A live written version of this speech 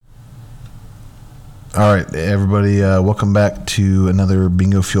All right, everybody, welcome back to another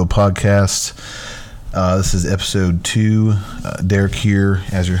Bingo Fuel podcast. This is episode 2. Derek here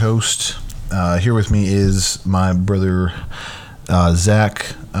as your host. Here with me is my brother,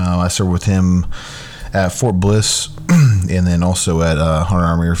 Zach. I served with him at Fort Bliss and then also at Hunter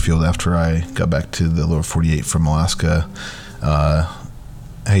Army Airfield after I got back to the lower 48 from Alaska.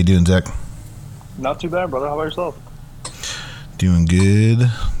 How you doing, Zach? Not too bad, brother. How about yourself? Doing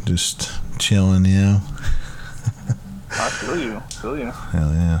good. Just chilling, you know. I feel you.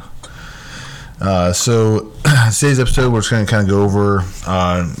 Hell yeah. So today's episode, we're just going to kind of go over,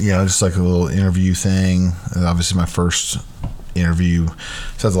 just like a little interview thing. Obviously, my first interview.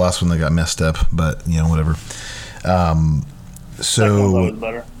 Besides the last one that got messed up, but whatever. Second one was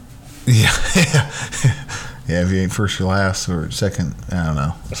better. Yeah, yeah. If you ain't first, you're last, or second. I don't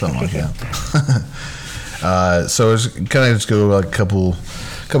know, something like that. So it's kind of just go over like a couple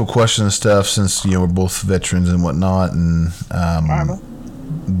questions and stuff, since we're both veterans and whatnot, and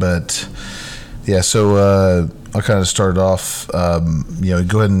but yeah. So I'll kind of start off. Go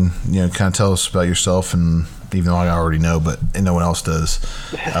ahead and kind of tell us about yourself, and even though I already know, but no one else does.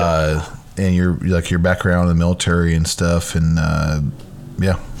 And your background in the military and stuff, and go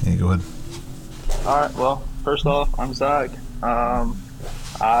ahead. All right. Well, first off, I'm Zach.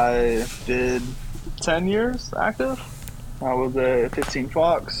 I did 10 years active. I was a 15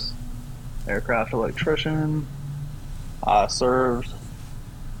 Fox aircraft electrician. I served.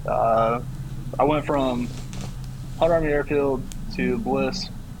 I went from Hunter Army Airfield to Bliss,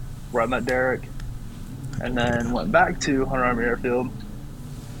 where I met Derek, and then went back to Hunter Army Airfield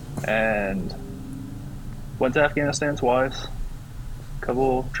and went to Afghanistan twice. A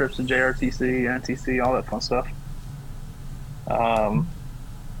couple trips to JRTC, NTC, all that fun stuff.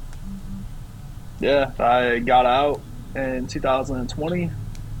 I got out in 2020.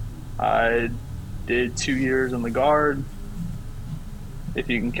 I did 2 years in the Guard, if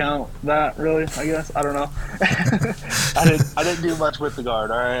you can count that, really. I guess I don't know. I didn't do much with the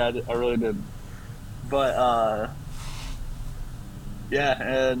Guard. All right, I really didn't. But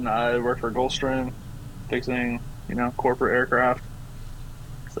and I worked for Gulfstream, fixing corporate aircraft.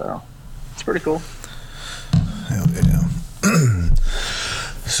 So it's pretty cool. Hell yeah.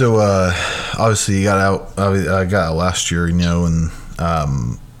 So obviously you got out. I got out last year, and you got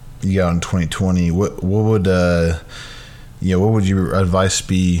out in 2020. What would your advice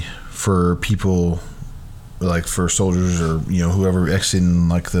be for people, like for soldiers or whoever exiting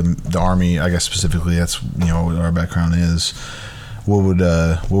like the Army? I guess specifically that's what our background is. What would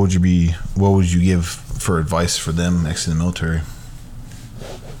you give for advice for them exiting the military?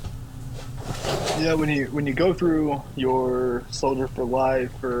 Yeah, when you go through your Soldier for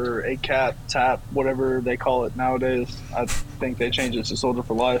Life or ACAP, TAP, whatever they call it nowadays, I think they changed it to Soldier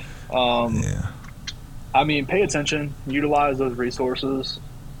for Life. I mean, pay attention, utilize those resources.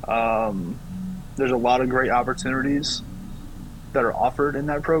 There's a lot of great opportunities that are offered in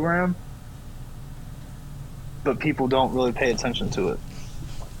that program, but people don't really pay attention to it.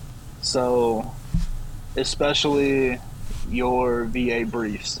 So, especially your VA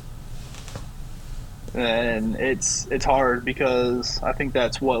briefs. And it's hard because I think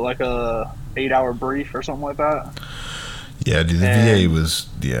that's like a 8-hour brief or something like that. Yeah, dude, the VA was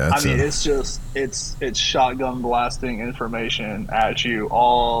it's shotgun blasting information at you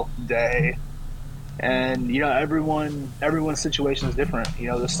all day, and everyone's situation is different.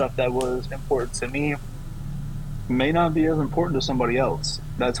 The stuff that was important to me may not be as important to somebody else.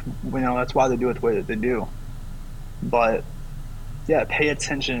 That's why they do it the way that they do. But yeah, pay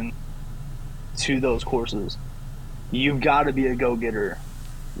attention to those courses. You've got to be a go-getter.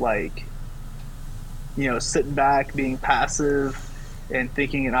 Like, sitting back, being passive, and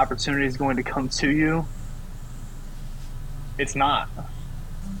thinking an opportunity is going to come to you. It's not.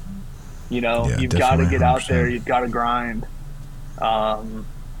 You've got to get out there. You've got to grind, and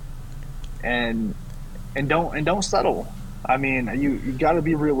don't settle. I mean, you got to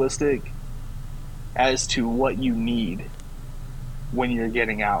be realistic as to what you need when you're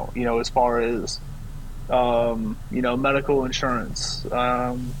getting out, as far as, medical insurance,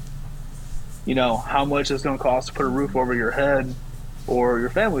 how much it's going to cost to put a roof over your head or your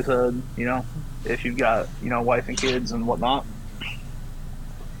family's head, if you've got, wife and kids and whatnot.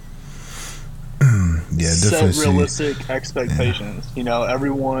 Yeah, set realistic expectations.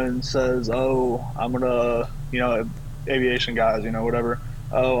 Everyone says, oh, I'm going to, aviation guys, whatever.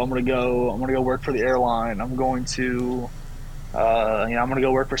 Oh, I'm going to go work for the airline. I'm going to, I'm going to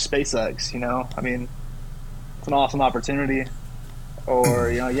go work for SpaceX, I mean, it's an awesome opportunity. Or,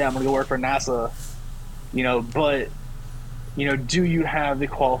 I'm going to go work for NASA, but do you have the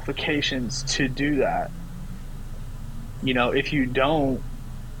qualifications to do that? If you don't,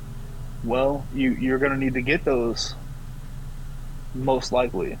 well, you're going to need to get those, most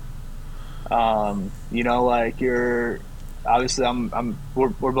likely. Like you're obviously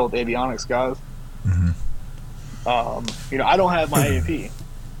we're both avionics guys. I don't have my A&P.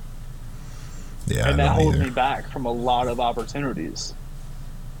 Yeah, and that holds either. me back from a lot of opportunities.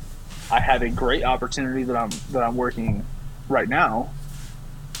 I have a great opportunity that I'm working right now,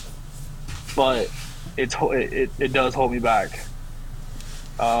 but it does hold me back.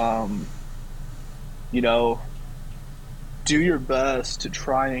 Do your best to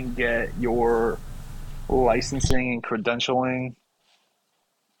try and get your licensing and credentialing. Is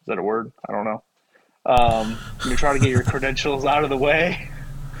that a word? I don't know. Try to get your credentials out of the way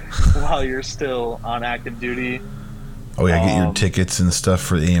while you're still on active duty. Oh yeah, get your tickets and stuff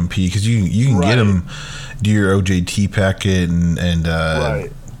for the A&P, because you can get them, do your OJT packet and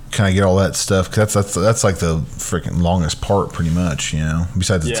kind of get all that stuff. Cause that's like the freaking longest part, pretty much.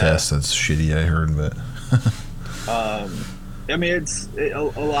 Besides the test, that's shitty. I heard, but it's a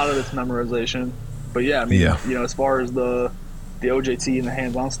lot of it's memorization. But as far as the OJT and the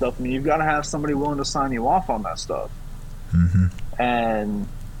hands-on stuff, you've got to have somebody willing to sign you off on that stuff. And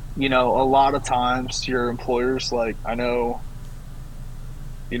a lot of times your employers, like I know,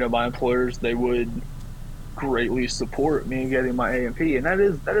 my employers, they would greatly support me getting my A&P, and that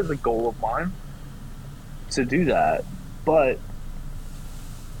is a goal of mine to do that. But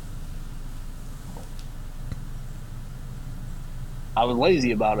I was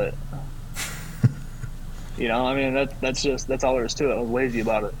lazy about it. That's all there is to it. I was lazy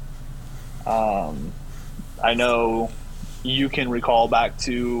about it. I know you can recall back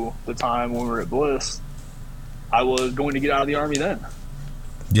to the time when we were at Bliss. I was going to get out of the Army then.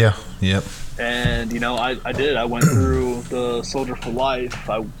 Yeah, yep. And, I did. I went through the Soldier for Life,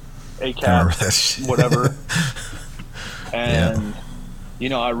 ACAP, whatever. And,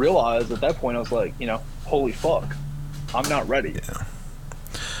 I realized at that point, I was like, holy fuck, I'm not ready. Yeah.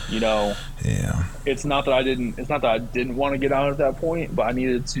 It's not that I didn't want to get out at that point, but I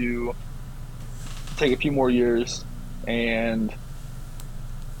needed to take a few more years and,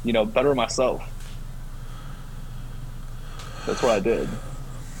 better myself. That's what I did.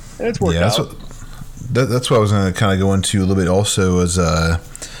 And it's worked out. That's what I was going to kind of go into a little bit also, as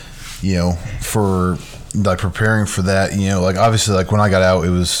for like preparing for that, like obviously like when I got out,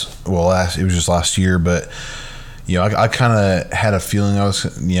 it was just last year, but I kind of had a feeling I was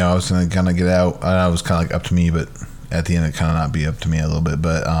going to kind of get out, and I was kind of like up to me, but at the end it kind of not be up to me a little bit,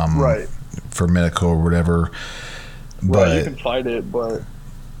 but for medical or whatever. But you can fight it, but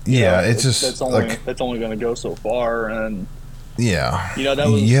it's just that's only going to go so far. And that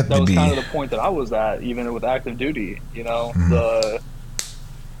was kind of the point that I was at, even with active duty.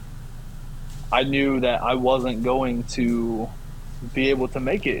 I knew that I wasn't going to be able to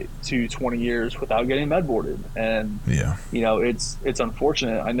make it to 20 years without getting med boarded, and it's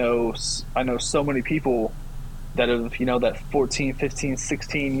unfortunate. I know so many people that have that 14, 15,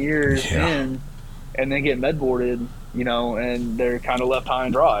 16 years in, and they get med boarded, and they're kind of left high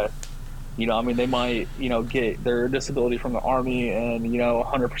and dry. They might get their disability from the Army and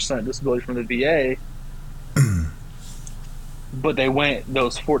 100% disability from the VA, but they went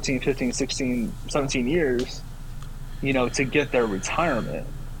those 14, 15, 16, 17 years to get their retirement.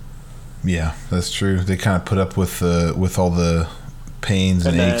 Yeah, that's true. They kind of put up with all the pains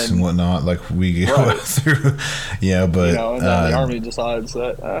and aches and whatnot, like we go through. But and then the Army decides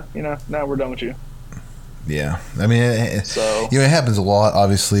that now we're done with you. Yeah, it happens a lot,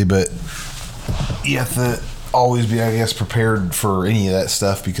 obviously, but you have to always be, I guess, prepared for any of that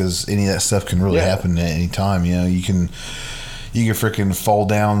stuff, because any of that stuff can really happen at any time. You can freaking fall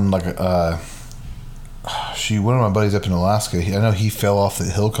down like one of my buddies up in Alaska. I know he fell off the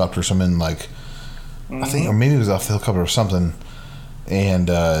helicopter or something, like I think, or maybe it was off the helicopter or something,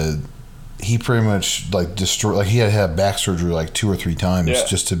 and he pretty much like destroyed. Like he had to have back surgery like 2 or 3 times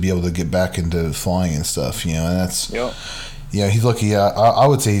just to be able to get back into flying and stuff. And that's he's lucky. I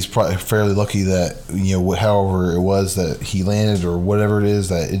would say he's probably fairly lucky that however it was that he landed or whatever it is,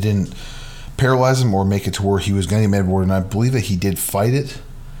 that it didn't paralyze him or make it to where he was going to get med board. And I believe that he did fight it.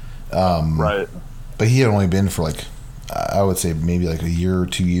 Right. But he had only been for like, I would say maybe like a year or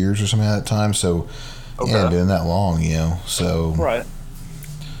 2 years or something at that time. So it hadn't been that long, So right.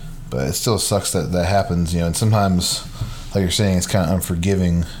 But it still sucks that happens, And sometimes, like you're saying, it's kind of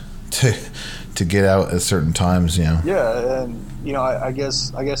unforgiving to get out at certain times, Yeah, and I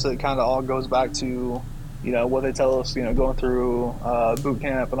guess it kind of all goes back to what they tell us, going through boot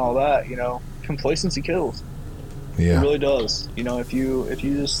camp and all that. Complacency kills. Yeah. It really does. You know, if you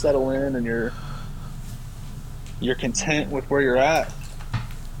just settle in and you're content with where you're at,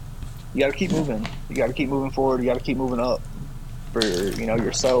 you got to keep moving. You got to keep moving forward. You got to keep moving up for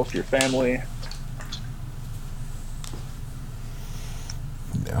yourself, your family.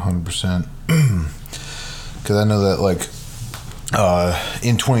 Yeah, 100%. Because I know that, like,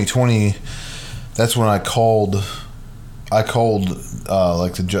 in 2020, that's when I called like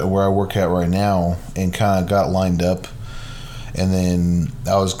where I work at right now, and kind of got lined up, and then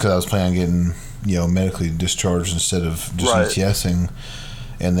because I was planning on getting medically discharged instead of just Right. ETSing,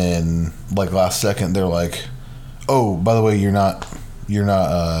 and then like last second they're like, oh, by the way, you're not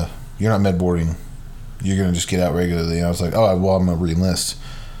med boarding, you're gonna just get out regularly. And I was like, oh, well, I'm gonna re-enlist.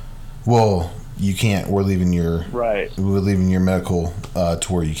 Well, you can't. We're leaving your medical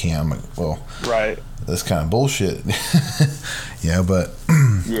to where you can. I'm like, well, Right. that's kind of bullshit. But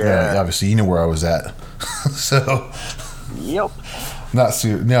Yeah. obviously you know where I was at. So Yep. not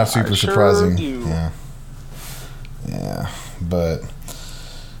super I surprising. Sure do. Yeah, but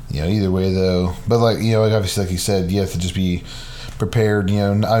either way though, but like obviously, like you said, you have to just be prepared.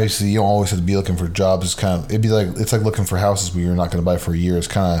 Obviously you don't always have to be looking for jobs. It's like looking for houses where you're not going to buy for a year. It's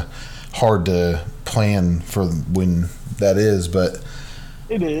kind of hard to plan for when that is, but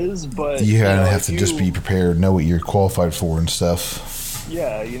It is, but you have to just be prepared, know what you're qualified for and stuff.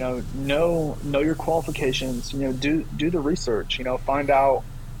 Yeah, know your qualifications. Do the research. Find out.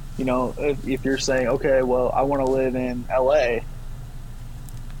 If you're saying, okay, well, I want to live in LA.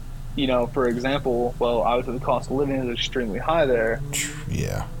 For example, well, obviously the cost of living is extremely high there.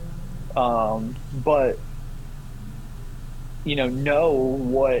 Yeah. But know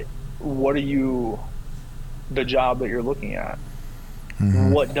what are you, the job that you're looking at.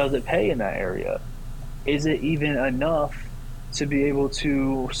 Mm-hmm. What does it pay in that area? Is it even enough to be able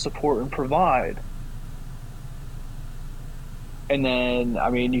to support and provide? And then,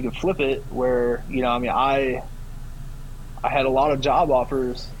 you can flip it where, I had a lot of job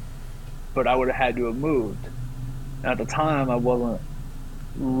offers, but I would have had to have moved. And at the time, I wasn't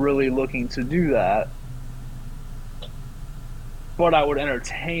really looking to do that, but I would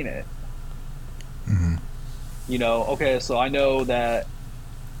entertain it. Mm-hmm. Okay, so I know that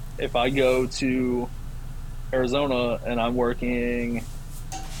if I go to Arizona and I'm working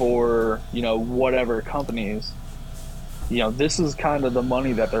for, whatever companies, this is kind of the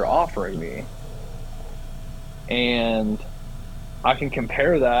money that they're offering me. And I can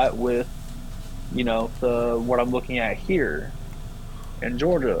compare that with, what I'm looking at here in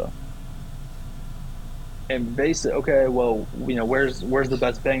Georgia. And base it, okay, well, where's the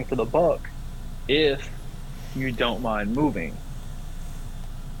best bang for the buck if you don't mind moving?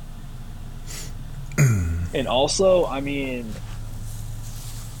 And also,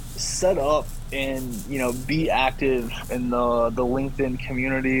 set up and be active in the LinkedIn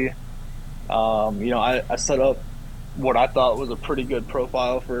community. I set up what I thought was a pretty good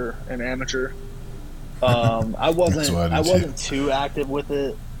profile for an amateur. I wasn't too active with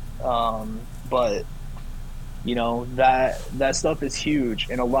it, but that stuff is huge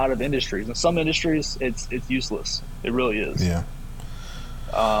in a lot of industries. In some industries, it's useless. It really is. Yeah.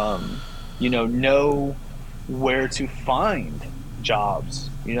 Know where to find jobs.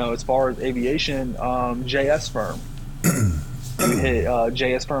 As far as aviation, JS Firm. You hit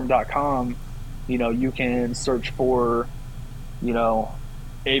jsfirm.com. You can search for,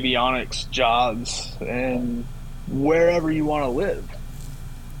 avionics jobs and wherever you want to live,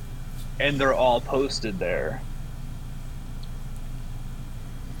 and they're all posted there.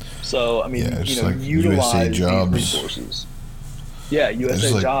 So utilize USA these Jobs. resources. Yeah,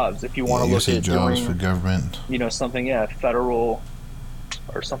 USA Jobs. If you want to look at jobs doing for government, something, federal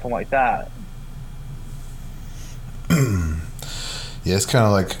or something like that. Yeah, it's kind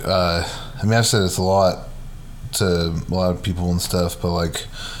of like I've said this a lot to a lot of people and stuff, but like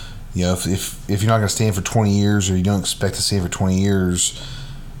if you're not going to stay for 20 years or you don't expect to stay for 20 years,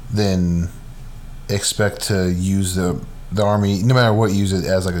 then expect to use the Army, no matter what, use it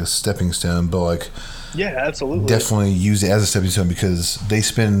as like a stepping stone. But like, yeah, absolutely, definitely use it as a stepping stone, because they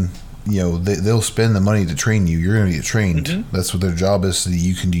spend they'll spend the money to train you. You're going to get trained. Mm-hmm. That's what their job is, so that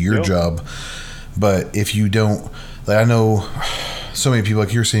you can do your job. But if you don't, like, I know so many people,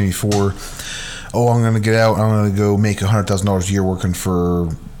 like you were saying before, oh, I'm going to get out, I'm going to go make $100,000 a year working for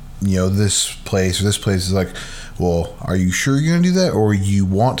this place or this place. Is like, well, are you sure you're going to do that, or you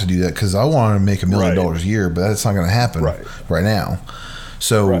want to do that? Because I want to make $1 million a year, but that's not going to happen right now.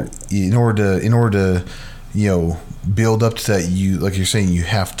 So in order to build up to that, like you're saying, you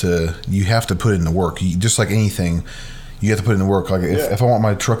have to put in the work. Just like anything, you have to put in the work. Like if I want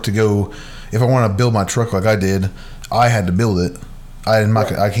my truck to go if I want to build my truck like I did, I had to build it.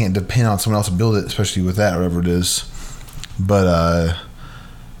 I can't depend on someone else to build it, especially with that, whatever it is. But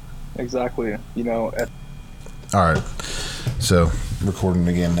exactly. All right. So recording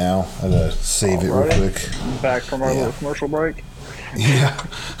again now. I gotta save it real quick. Back from our little commercial break. Yeah.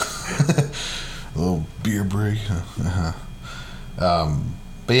 A little beer break. But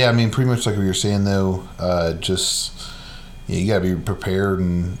yeah, I mean, pretty much like what you're saying though. You gotta be prepared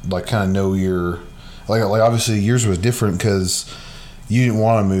and like kind of know your like obviously yours was different because you didn't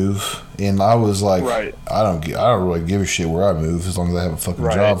want to move, and I was like, right. I don't really give a shit where I move as long as I have a fucking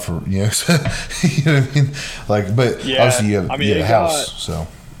job for you know. You know what I mean? Like, but yeah, obviously you have a house, so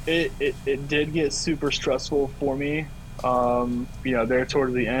it did get super stressful for me. There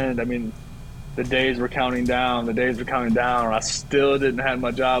towards the end, I mean, the days were counting down. And I still didn't have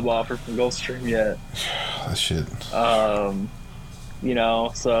my job offer from Gulfstream yet. That shit.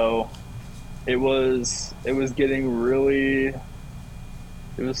 So it was getting really.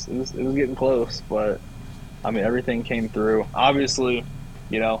 It was getting close, but I mean everything came through. Obviously,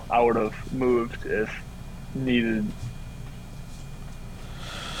 I would have moved if needed,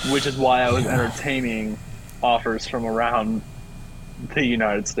 which is why I was entertaining offers from around the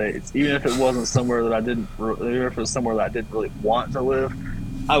United States. Even if it wasn't somewhere that even if it was somewhere that I didn't really want to live,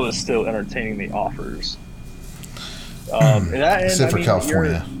 I was still entertaining the offers. Except for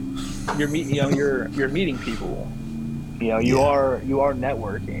California, you're meeting people. You are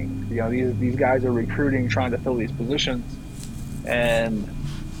networking. These guys are recruiting, trying to fill these positions, and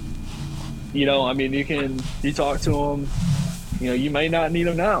you talk to them. You may not need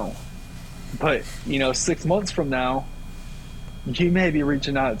them now, but 6 months from now, you may be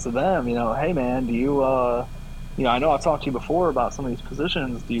reaching out to them. Hey man, do you I know I've talked to you before about some of these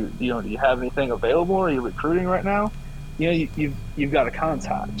positions. Do you have anything available? Are you recruiting right now? You've got a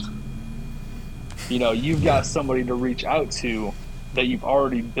contact. You've got somebody to reach out to that you've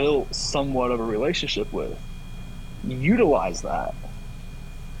already built somewhat of a relationship with. Utilize that.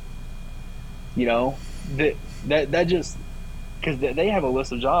 That just because they have a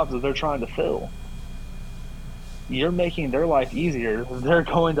list of jobs that they're trying to fill. You're making their life easier. They're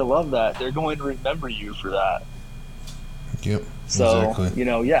going to love that. They're going to remember you for that. Yep. So, exactly.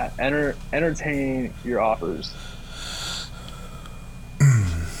 Entertain your offers.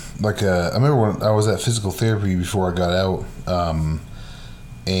 Like I remember when I was at physical therapy before I got out,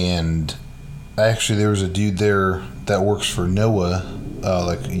 and actually there was a dude there that works for NOAA,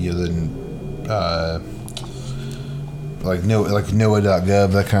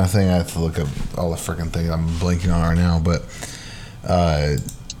 NOAA.gov, that kind of thing. I have to look up all the freaking things I'm blanking on right now, but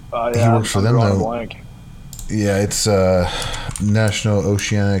he works for them though. Blank. Yeah, it's National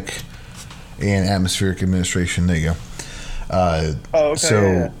Oceanic and Atmospheric Administration. There you go.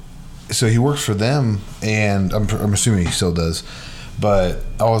 Okay. So he works for them, and I'm assuming he still does. But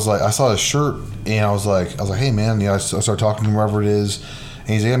I saw his shirt, and I was like, hey man, I started talking to him wherever it is, and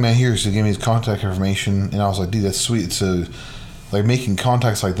he's like, yeah man, here, so he gave me his contact information, and I was like, dude, that's sweet. So like making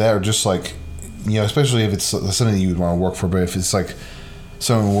contacts like that, or just like, especially if it's something that you would want to work for, but if it's like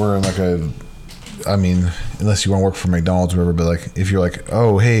something where like unless you want to work for McDonald's or whatever, but like if you're like,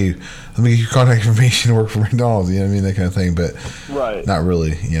 oh hey, let me get your contact information to work for McDonald's, that kind of thing, but right, not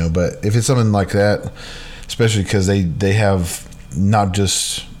really, but if it's something like that, especially because they have not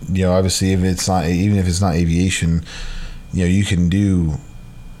just, obviously even if it's not aviation, you can do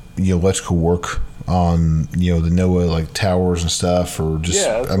electrical work on the NOAA like towers and stuff, or just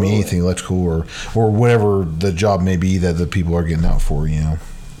anything electrical or whatever the job may be that the people are getting out for.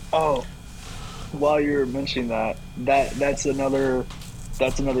 Oh, while you're mentioning that's another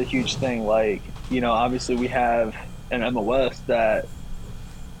huge thing. Like, obviously we have an MLS that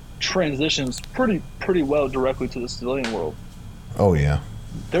transitions pretty well directly to the civilian world. Oh yeah.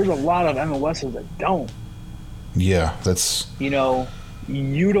 There's a lot of MLSs that don't. Yeah, that's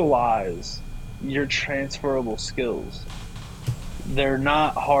utilize your transferable skills. They're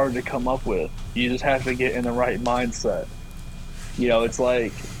not hard to come up with. You just have to get in the right mindset. It's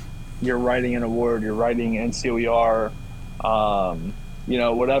like you're writing an award, you're writing NCOER,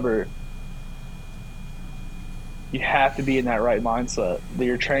 whatever. You have to be in that right mindset.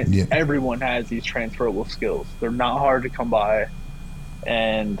 That everyone has these transferable skills. They're not hard to come by,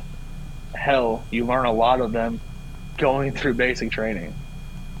 and hell, you learn a lot of them going through basic training.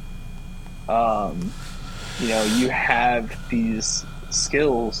 You have these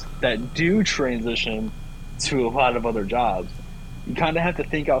skills that do transition to a lot of other jobs. You kind of have to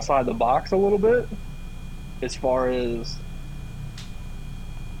think outside the box a little bit as far as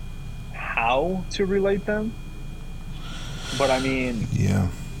how to relate them. But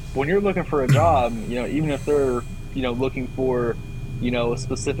when you're looking for a job, even if they're, looking for, a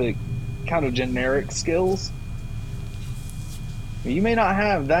specific kind of generic skills, you may not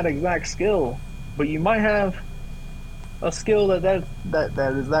have that exact skill, but you might have a skill that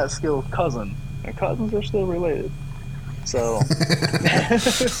is that skill's cousin, and cousins are still related. So,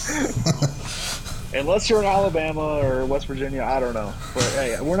 unless you're in Alabama or West Virginia, I don't know. But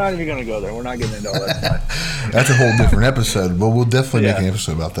hey, we're not even going to go there. We're not getting into all that. That's a whole different episode. But we'll definitely make an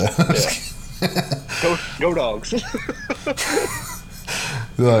episode about that. Go Dogs.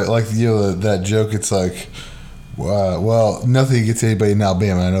 like that joke. It's like, well, nothing gets anybody in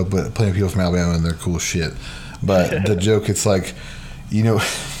Alabama. I know, but plenty of people from Alabama and they're cool as shit. But the joke, it's like,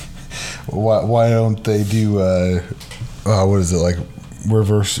 why don't they do what is it, like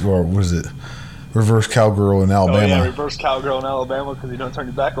reverse, or what is it, reverse cowgirl in Alabama? Oh yeah, reverse cowgirl in Alabama because you don't turn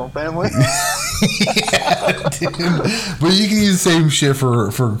your back on family. Yeah, dude. But you can use the same shit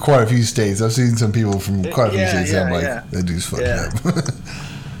for quite a few states. I've seen some people from quite a few states. I'm like, that dude's fucked up.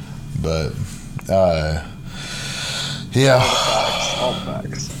 But all the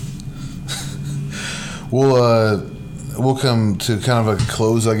facts. We'll come to kind of a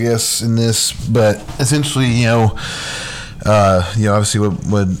close, I guess, in this. But essentially, obviously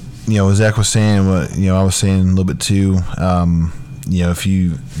what Zach was saying, what I was saying a little bit too. If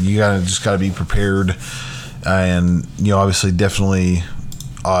you gotta be prepared, and obviously definitely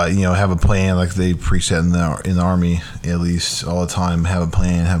have a plan, like they preach that in the Army, at least all the time. Have a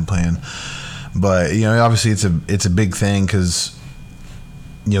plan. But obviously it's a big thing because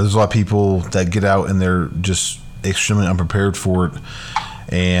there's a lot of people that get out and they're just extremely unprepared for it,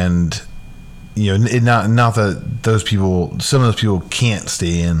 and not that those people, some of those people can't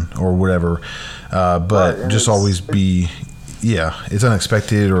stay in or whatever, but right, just always be, it's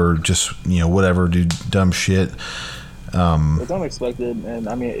unexpected or just whatever, do dumb shit. It's unexpected, and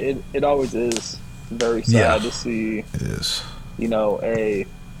I mean it always is very sad to see. It is. A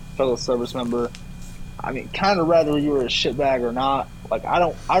fellow service member. I mean, kind of rather you were a shitbag or not. Like I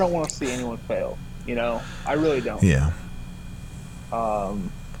don't want to see anyone fail. I really don't. Yeah.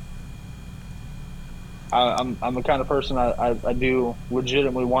 I'm the kind of person I do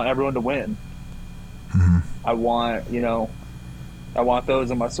legitimately want everyone to win. Mm-hmm. I want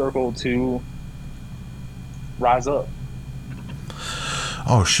those in my circle to rise up.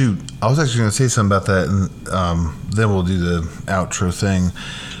 Oh shoot! I was actually going to say something about that, and then we'll do the outro thing.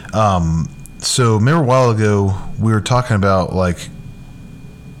 So remember a while ago we were talking about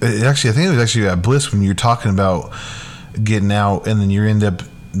I think it was actually at Bliss when you were talking about getting out, and then you end up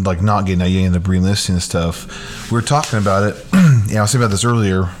not getting out, you end up re-enlisting and stuff. We were talking about it. I was thinking about this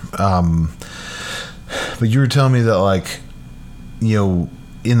earlier. But you were telling me that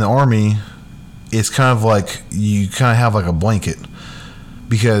in the Army, it's kind of like you kind of have like a blanket,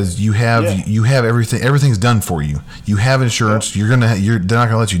 because you have everything's done for you. You have insurance. They're not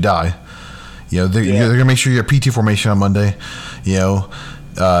gonna let you die. They're gonna make sure you have PT formation on Monday. You're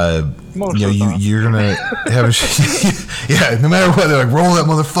gonna have no matter what, they're like, roll that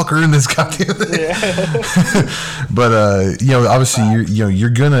motherfucker in this goddamn thing. But obviously you're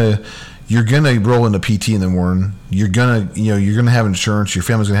gonna roll into PT in the morning. You're gonna have insurance. Your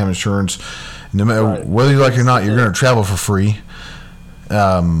family's gonna have insurance. No matter whether you like it or not, you're gonna travel for free.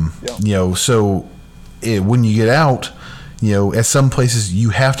 So when you get out, at some places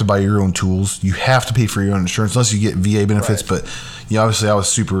you have to buy your own tools. You have to pay for your own insurance unless you get VA benefits. Right. But obviously I was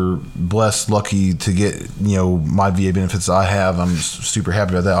super blessed, lucky to get my VA benefits I have. I'm super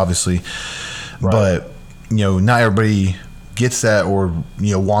happy about that, obviously. Right. But not everybody gets that or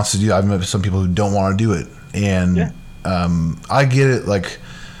wants to do that. I've met some people who don't want to do it, and I get it.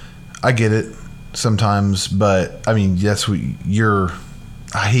 I get it sometimes, but I mean that's what you're.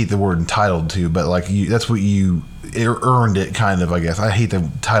 I hate the word entitled to, but that's what you earned it, kind of. I guess I hate the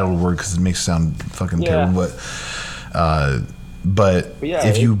titled word because it makes it sound fucking terrible. But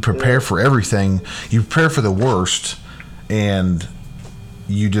if you prepare for everything, you prepare for the worst, and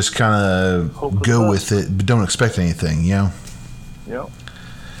you just kind of go with it, but don't expect anything. Yep.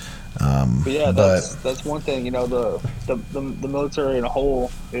 But that's one thing. The military in a whole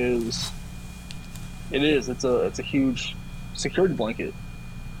it's a huge security blanket.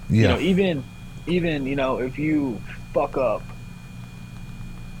 Yeah. Even if you fuck up,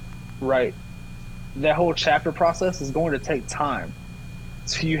 right, that whole chapter process is going to take time.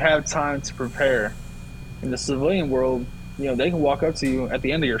 So you have time to prepare. In the civilian world, they can walk up to you at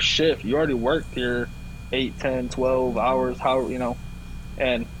the end of your shift. You already worked your 8, 10, 12 hours, however,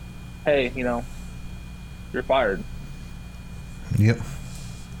 and hey, you're fired. Yep.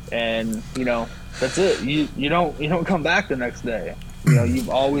 And that's it. You don't come back the next day. You've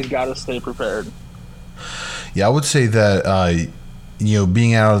always got to stay prepared. Yeah, I would say that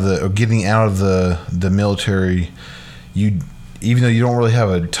being out of the or getting out of the military, even though you don't really have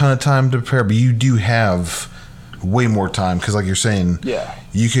a ton of time to prepare, but you do have way more time because, like you're saying,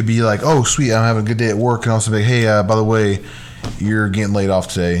 you could be like, oh sweet, I'm having a good day at work, and also be like, hey, by the way, you're getting laid off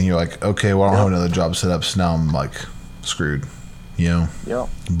today, and you're like, okay, well, I don't have another job set up, so now I'm like screwed,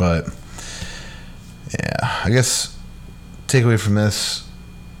 But yeah, I guess takeaway from this,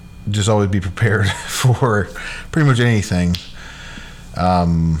 just always be prepared for pretty much anything.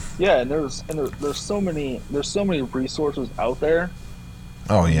 And there's so many resources out there.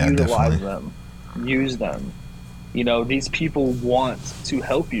 Oh yeah, utilize definitely. them, use them. These people want to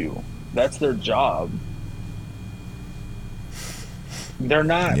help you. That's their job. They're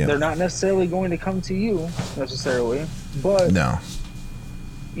not necessarily going to come to you necessarily, but no.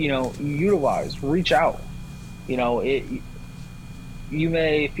 Utilize, reach out. You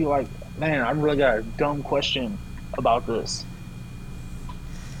may feel like, man, I really got a dumb question about this.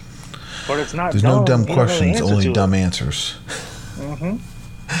 But it's not There's dumb. no dumb You questions, know the only answer to dumb it. answers. Mm-hmm.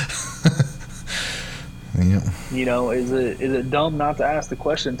 Yep. Is it dumb not to ask the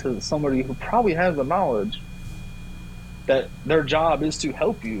question to somebody who probably has the knowledge that their job is to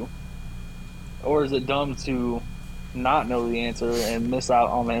help you? Or is it dumb to not know the answer and miss out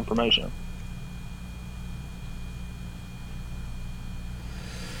on the information?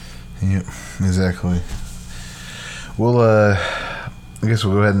 Yep, exactly. Well, I guess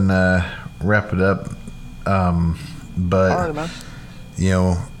we'll go ahead and wrap it up. But, All right, man.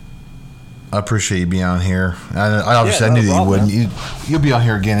 I appreciate you being on here. I knew that you would. You'll be on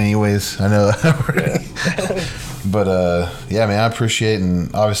here again anyways. I know. But, man, I appreciate it.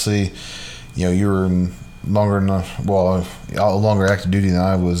 And obviously, you were longer active duty than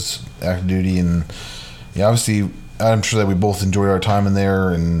I was active duty. And, obviously, I'm sure that we both enjoyed our time in there.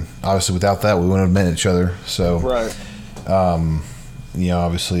 And obviously, without that, we wouldn't have met each other. So, right.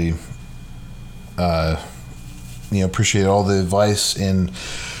 Obviously, appreciate all the advice and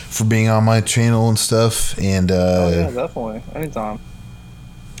for being on my channel and stuff. And definitely, anytime.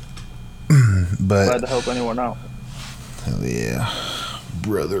 But glad to help anyone out. Hell yeah,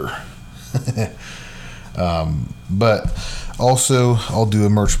 brother. But also, I'll do a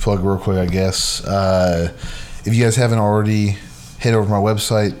merch plug real quick, I guess. If you guys haven't already, head over to my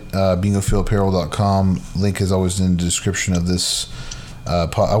website, bingofieldapparel.com. Link is always in the description of this.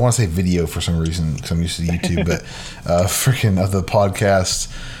 I want to say video for some reason because I'm used to YouTube, but freaking of the podcast.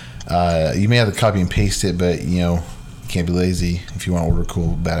 You may have to copy and paste it, but you can't be lazy if you want to order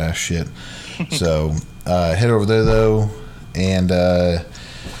cool badass shit. So head over there though, and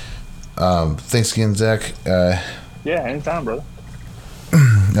thanks again, Zach. Yeah, anytime, brother.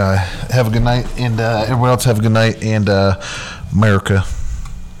 Have a good night, and everyone else have a good night, and America.